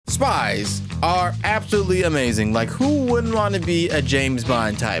spies are absolutely amazing. Like, who wouldn't want to be a James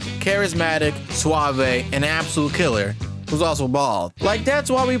Bond type? Charismatic, suave, an absolute killer who's also bald. Like,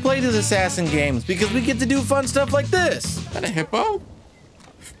 that's why we play these assassin games, because we get to do fun stuff like this. Is that a hippo?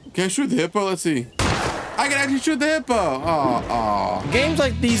 Can I shoot the hippo? Let's see. I can actually shoot the hippo. Oh. Games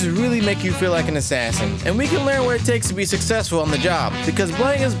like these really make you feel like an assassin, and we can learn what it takes to be successful on the job, because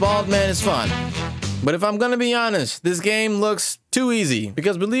playing as bald man is fun. But if I'm gonna be honest, this game looks too easy,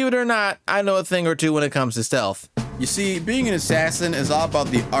 because believe it or not, I know a thing or two when it comes to stealth. You see, being an assassin is all about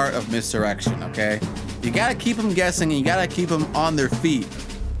the art of misdirection, okay? You gotta keep them guessing and you gotta keep them on their feet.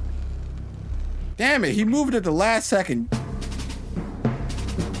 Damn it, he moved at the last second.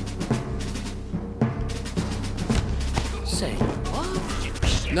 Say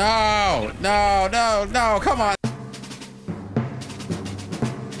what? No, come on.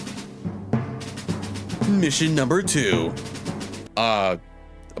 Mission number 2.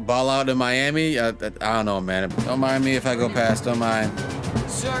 Ball out in Miami? I don't know, man. Don't mind me if I go past, don't mind.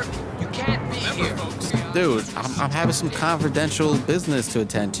 Sir, you can't be here. Dude, I'm having some confidential business to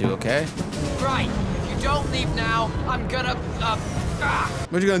attend to, okay? Right. If you don't leave now, I'm gonna,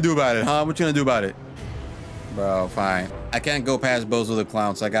 What you gonna do about it, huh? What you gonna do about it? Bro, fine. I can't go past Bozo the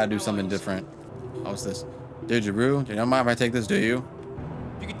Clown, so I gotta do something different. Oh, what's this? Didgeridoo? You don't mind if I take this, do you?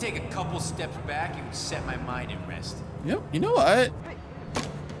 You can take a couple steps back, it would set my mind at rest. Yep, you know what?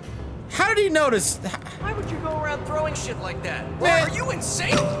 How did he notice? Why would you go around throwing shit like that? Man. Are you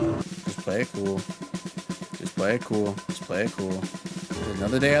insane? Just play it cool. Just play it cool. Just play it cool. There's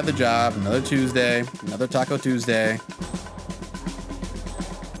another day at the job, another Tuesday, another Taco Tuesday.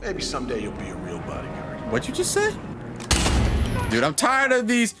 Maybe someday you'll be a real bodyguard. What'd you just say? Dude, I'm tired of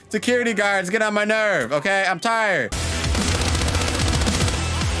these security guards. Get on my nerve, okay? I'm tired.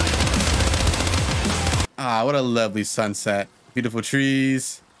 Ah, what a lovely sunset. Beautiful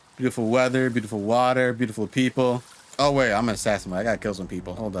trees, beautiful weather, beautiful water, beautiful people. Oh, wait, I'm an assassin. I gotta kill some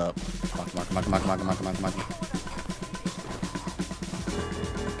people. Hold up. Come on.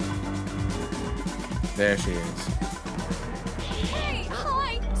 There she is. Hey,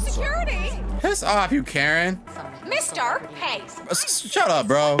 hi, security. Piss off, you Karen. Mister, hey. Shut up,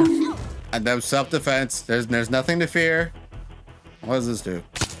 bro. And that was self-defense. There's nothing to fear. What does this do?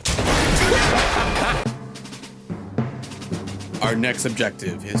 Our next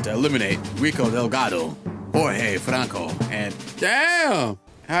objective is to eliminate Rico Delgado, Jorge Franco, and damn.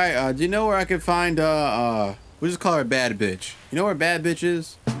 Hi, do you know where I could find we'll just call her Bad Bitch. You know where Bad Bitch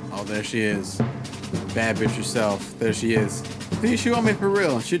is? Oh, there she is. Bad bitch herself. There she is. Please, she want me for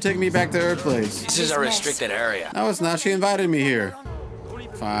real. She'd take me back to her place. This is a restricted area. No, it's not. She invited me here.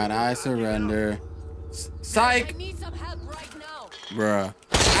 Fine, I surrender. Psych! Need some help right now. Bruh.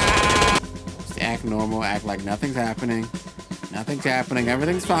 Just act normal. Act like nothing's happening. Nothing's happening.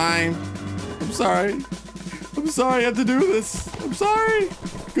 Everything's fine. I'm sorry. I'm sorry I have to do this. I'm sorry.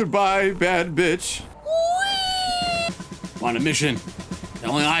 Goodbye, bad bitch. Want a mission? The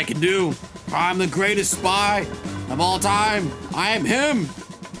only I can do. I'm the greatest spy of all time. I am him.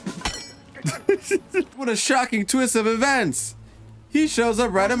 What a shocking twist of events. He shows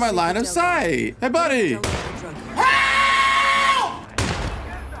up right in my line of sight. Hey, buddy. Help!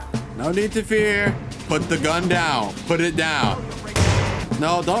 No need to fear. Put the gun down. Put it down.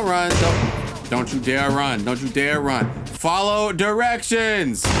 No, don't run. Don't you dare run. Don't you dare run. Follow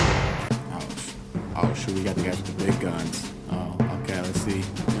directions. Oh, shoot. We got the guys with the big guns. Oh, okay. Let's see.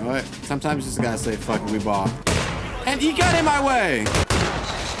 You know what? Sometimes you just gotta say, fuck it, we ball. And he got in my way.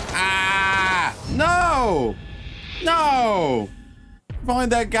 Ah, no. No. If only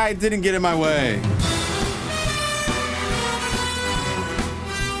that guy didn't get in my way.